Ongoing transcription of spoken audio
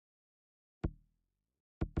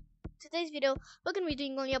today's video, we're gonna be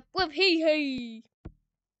doing only up with Hey.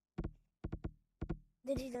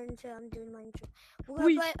 Did you don't intro? I'm doing my intro. We're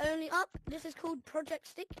gonna play only up. This is called Project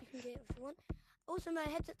Stick. You can get it if you want. Also, my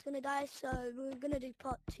headset's gonna die, so we're gonna do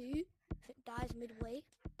part 2 if it dies midway.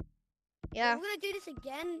 Yeah. We're gonna do this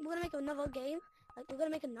again. We're gonna make another game. Like we're gonna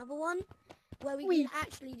make another one where we can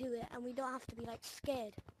actually do it and we don't have to be like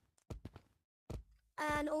scared.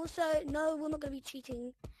 And also, no, we're not gonna be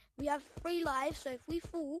cheating. We have 3 lives, so if we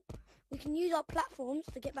fall, we can use our platforms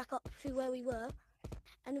to get back up to where we were.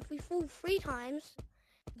 And if we fall 3 times,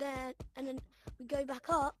 then we go back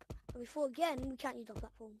up and we fall again, we can't use our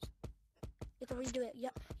platforms. You have to redo it. You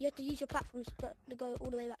have to use your platforms to go all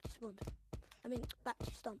the way back to spawn. I mean, back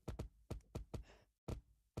to stump.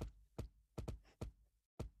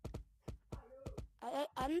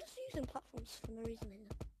 I'm just using platforms for no reason.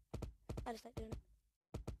 I just like doing it.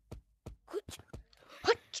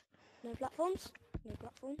 No platforms. No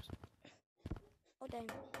platforms. Oh damn.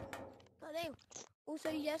 Oh damn. Also,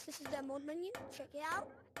 yes, this is their mod menu. Check it out.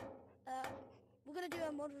 We're gonna do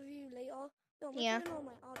a mod review later. No, we're doing all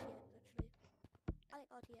my RTX actually. I like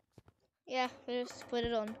RTX. Yeah, just put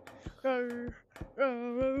it on.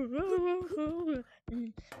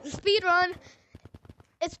 Speedrun.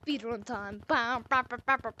 It's speedrun time. Also,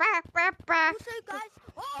 guys,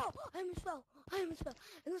 oh, I almost fell.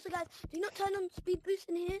 And also, guys, do not turn on speed boost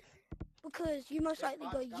in here because you most likely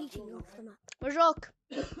go yeeting off the map. Мужик.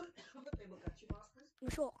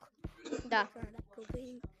 Шок. Da.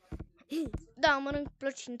 Da, mănânc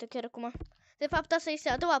plăcinte chiar acum. De fapt, asta este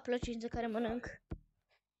a doua plăcintă care mănânc.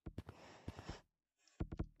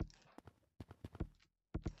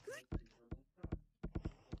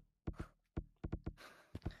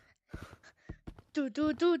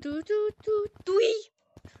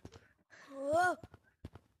 Whoa.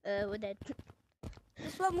 We're dead.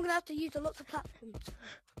 This one we're gonna have to use a lot of platforms.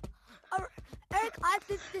 Eric, I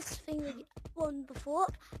did this thing one before,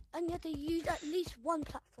 and you have to use at least one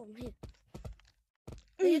platform here.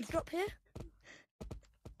 Let's drop here.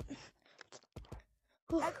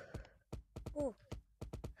 Eric. Oh.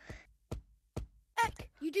 Eric,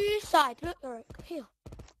 you do this side. Look, Eric, here.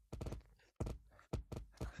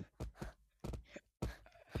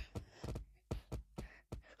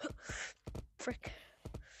 Frick.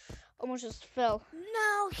 Almost just fell.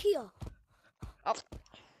 Now here.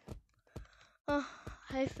 Oh,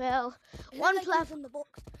 I fell. One platform in the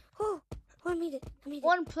box. Oh, I made it.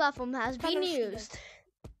 One platform has been used.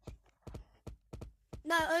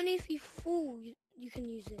 No, only if you fall, you can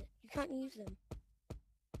use it. You can't use them.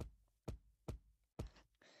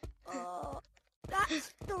 Oh,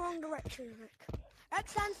 that's the wrong direction, Eric. Eric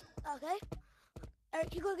stands. Okay.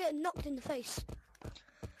 Eric, you gotta get knocked in the face.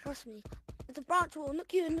 Trust me. There's a branch will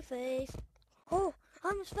knock you in the face. Oh, I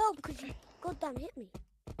almost fell because you goddamn hit me.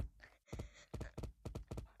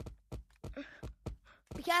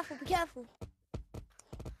 Be careful, be careful.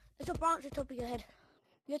 There's a branch at the top of your head.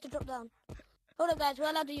 You have to drop down. Hold up, guys. We're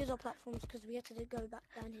allowed to use our platforms because we have to go back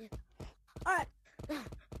down here. Alright.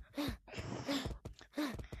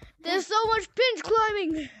 There's so much pinch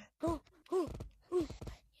climbing.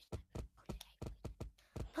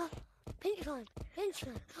 Pinch climb.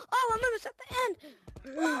 Oh, I'm almost at the end.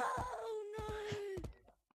 Oh, no.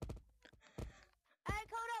 Hey,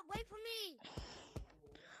 hold up. Wait for me.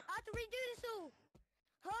 I have to redo this all.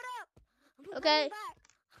 Hold up. Okay.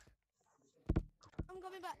 I'm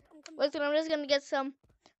coming back. Listen, I'm just gonna get some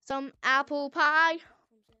apple pie.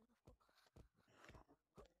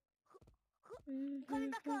 I'm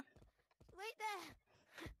coming back up. Wait there.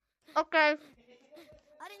 Okay.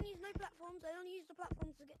 I didn't use no platforms. I only used the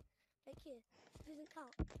platforms to get like here. This doesn't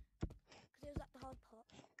count because it was at the hard part.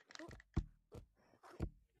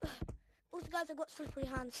 Also, guys, I've got slippery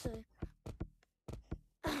hands, so.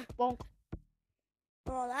 Bonk.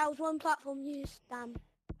 Oh, that was one platform used. Damn.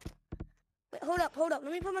 Wait, hold up.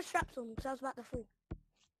 Let me put my straps on because I was about to fall.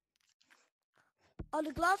 On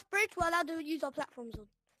the glass bridge, we're allowed to use our platforms on.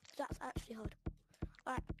 That's actually hard.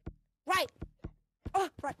 Alright. Right. Oh,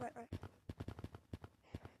 right.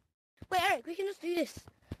 Wait, Eric, we can just do this.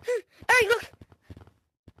 Eric, look!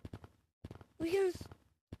 We can just...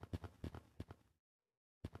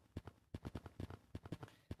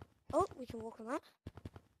 Oh, we can walk on that.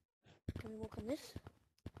 Can we walk on this?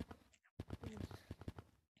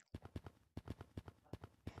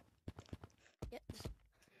 Yep.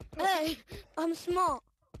 Hey, I'm smart.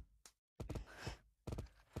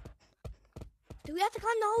 Do we have to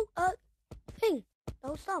climb the whole thing? The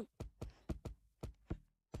whole stump?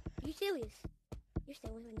 Are you serious? You're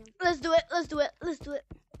still with me now. Let's do it. Let's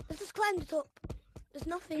just climb the top. There's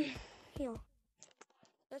nothing here.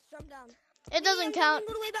 Let's jump down. It doesn't I'm count.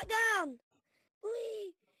 All the way back down.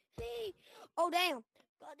 Whee! Whee! Oh damn!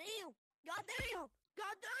 God damn! God damn!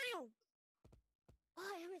 God damn! Oh,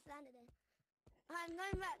 I almost landed there. I'm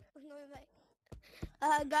going back. I'm going back.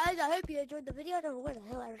 Guys, I hope you enjoyed the video. I don't know where the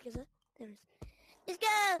hell Eric is. There it is. Let's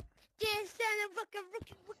go! Just stand up, rock,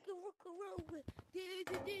 roll.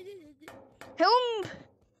 Helm!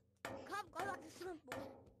 Come, go like the swimp, boy.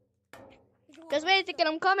 Just wait a second,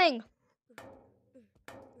 I'm coming. The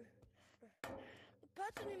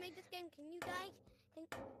person who made this game, can you guys, the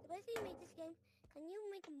person who made this game, can you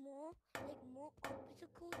make more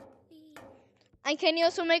obstacles, please? And can you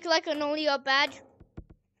also make like an only up badge?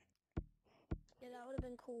 Yeah, that would have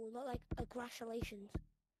been cool. Not like a congratulations.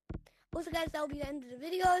 Also, guys, that'll be the end of the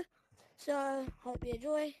video. So, hope you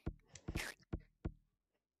enjoy.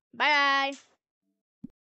 Bye.